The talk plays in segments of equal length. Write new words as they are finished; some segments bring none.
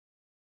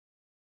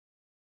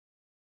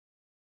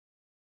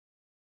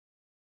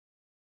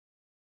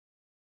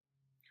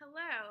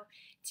Hello.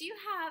 Do you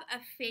have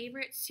a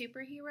favorite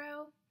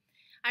superhero?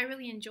 I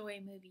really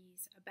enjoy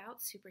movies about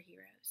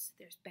superheroes.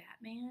 There's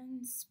Batman,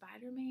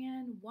 Spider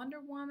Man, Wonder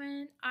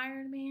Woman,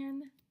 Iron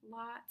Man,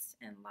 lots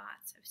and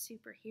lots of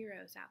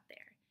superheroes out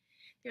there.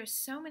 There's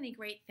so many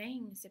great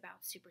things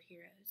about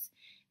superheroes.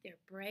 They're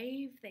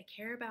brave, they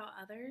care about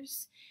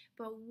others,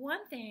 but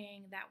one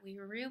thing that we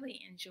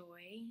really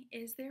enjoy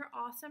is their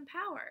awesome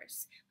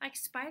powers. Like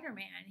Spider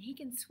Man, he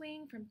can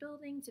swing from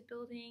building to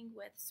building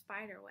with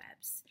spider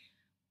webs.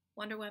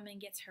 Wonder Woman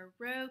gets her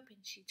rope and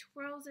she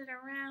twirls it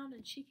around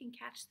and she can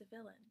catch the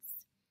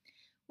villains.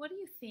 What do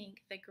you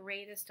think the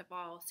greatest of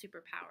all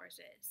superpowers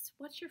is?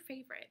 What's your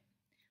favorite?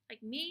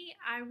 Like me,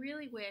 I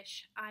really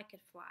wish I could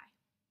fly.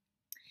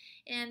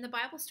 In the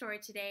Bible story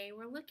today,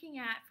 we're looking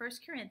at 1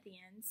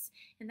 Corinthians,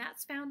 and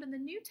that's found in the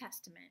New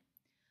Testament.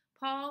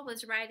 Paul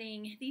was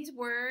writing these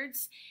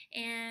words,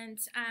 and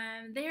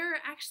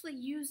they're actually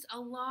used a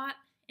lot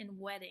in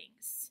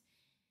weddings.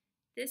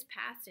 This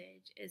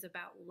passage is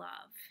about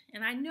love,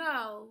 and I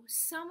know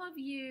some of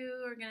you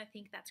are going to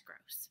think that's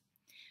gross,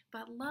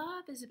 but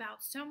love is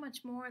about so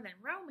much more than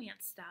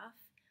romance stuff.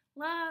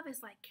 Love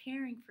is like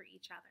caring for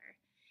each other.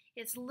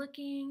 It's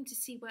looking to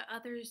see what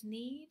others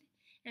need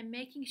and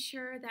making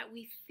sure that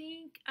we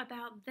think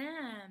about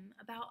them,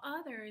 about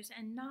others,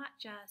 and not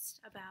just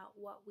about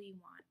what we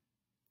want.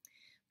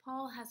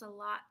 Paul has a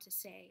lot to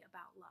say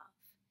about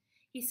love.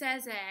 He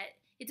says that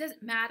it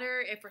doesn't matter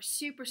if we're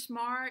super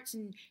smart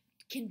and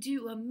can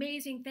do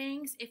amazing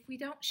things. If we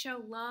don't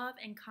show love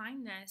and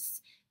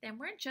kindness, then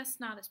we're just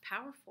not as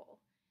powerful.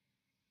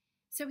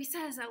 So he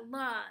says that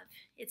love,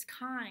 it's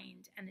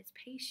kind and it's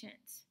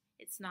patient.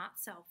 It's not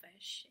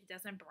selfish. It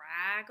doesn't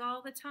brag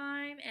all the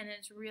time, and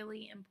it's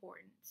really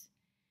important.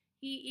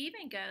 He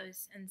even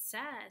goes and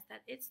says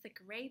that it's the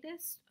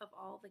greatest of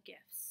all the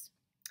gifts.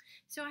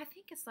 So I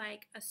think it's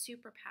like a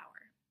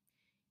superpower.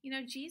 You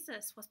know,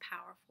 Jesus was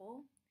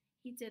powerful.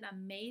 He did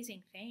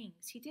amazing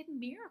things. He did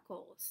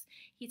miracles.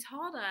 He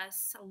taught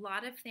us a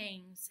lot of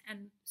things,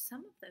 and some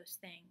of those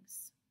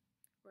things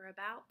were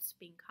about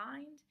being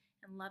kind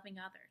and loving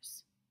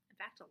others. In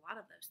fact, a lot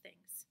of those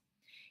things.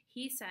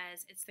 He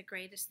says it's the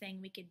greatest thing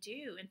we could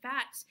do. In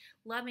fact,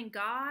 loving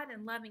God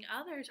and loving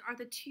others are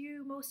the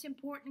two most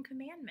important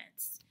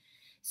commandments.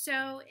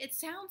 So it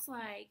sounds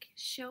like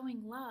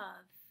showing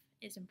love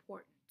is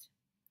important.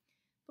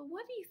 But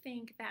what do you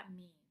think that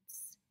means?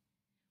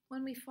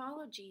 When we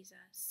follow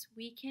Jesus,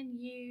 we can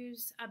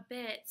use a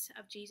bit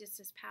of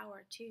Jesus'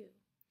 power too.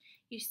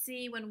 You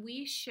see, when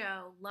we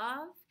show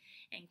love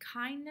and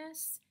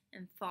kindness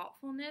and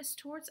thoughtfulness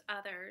towards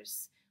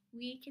others,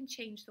 we can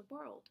change the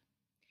world.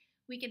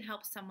 We can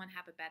help someone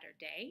have a better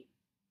day.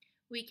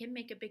 We can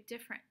make a big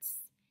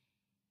difference.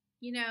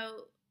 You know,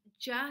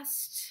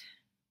 just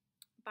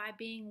by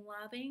being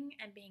loving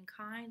and being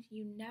kind,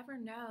 you never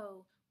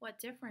know what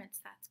difference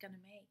that's going to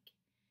make.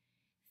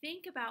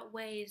 Think about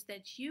ways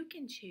that you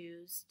can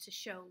choose to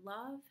show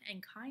love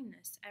and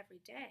kindness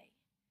every day,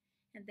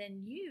 and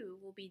then you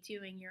will be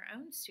doing your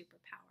own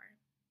superpower.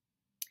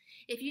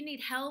 If you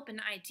need help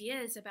and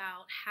ideas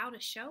about how to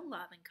show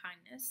love and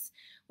kindness,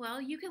 well,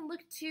 you can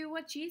look to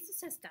what Jesus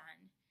has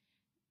done.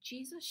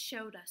 Jesus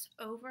showed us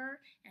over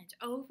and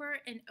over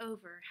and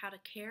over how to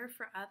care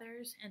for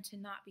others and to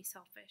not be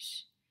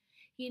selfish.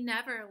 He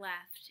never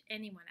left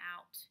anyone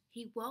out.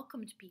 He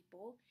welcomed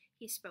people.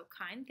 He spoke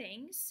kind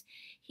things.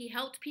 He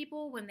helped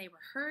people when they were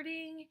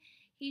hurting.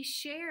 He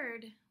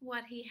shared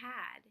what he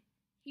had.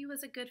 He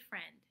was a good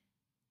friend.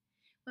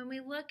 When we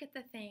look at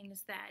the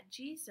things that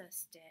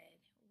Jesus did,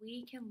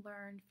 we can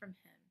learn from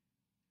him.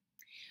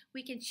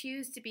 We can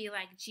choose to be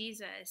like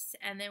Jesus,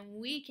 and then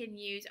we can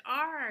use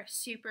our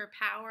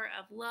superpower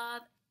of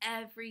love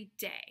every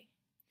day.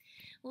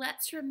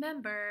 Let's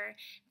remember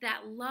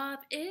that love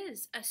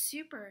is a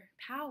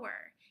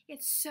superpower.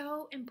 It's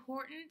so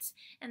important,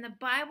 and the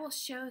Bible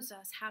shows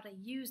us how to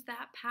use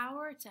that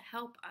power to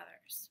help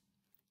others.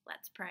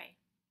 Let's pray.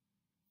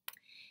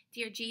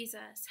 Dear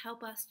Jesus,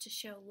 help us to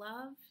show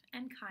love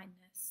and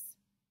kindness.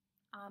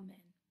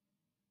 Amen.